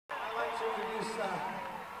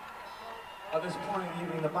At this point in the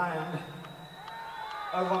evening, the band,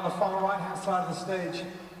 over on the far right-hand side of the stage,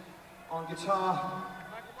 on guitar,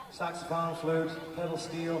 saxophone, flute, pedal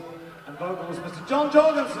steel, and vocals, Mr. John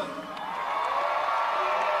Jorgensen.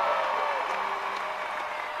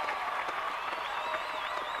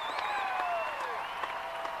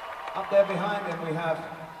 Up there behind him, we have,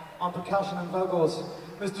 on percussion and vocals,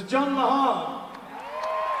 Mr. John Mahon.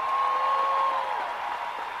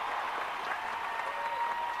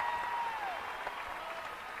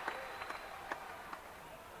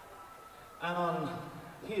 And on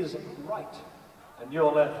his right and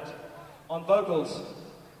your left, on vocals,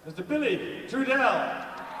 Mr. Billy Trudell.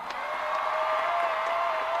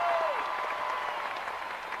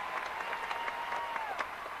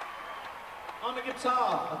 On the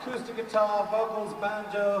guitar, acoustic guitar, vocals,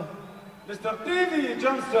 banjo, Mr. Davey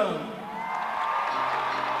Johnston.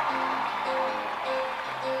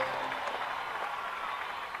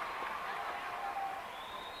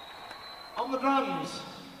 On the drums,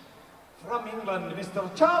 from England,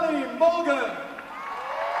 Mr. Charlie Morgan.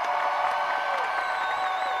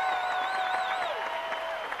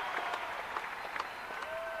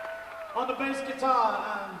 On the bass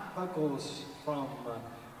guitar and vocals from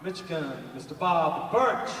Michigan, Mr. Bob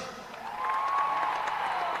Birch.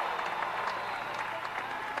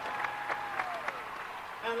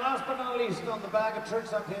 And last but not least, on the bag of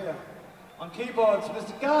tricks up here, on keyboards,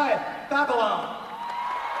 Mr. Guy Babylon.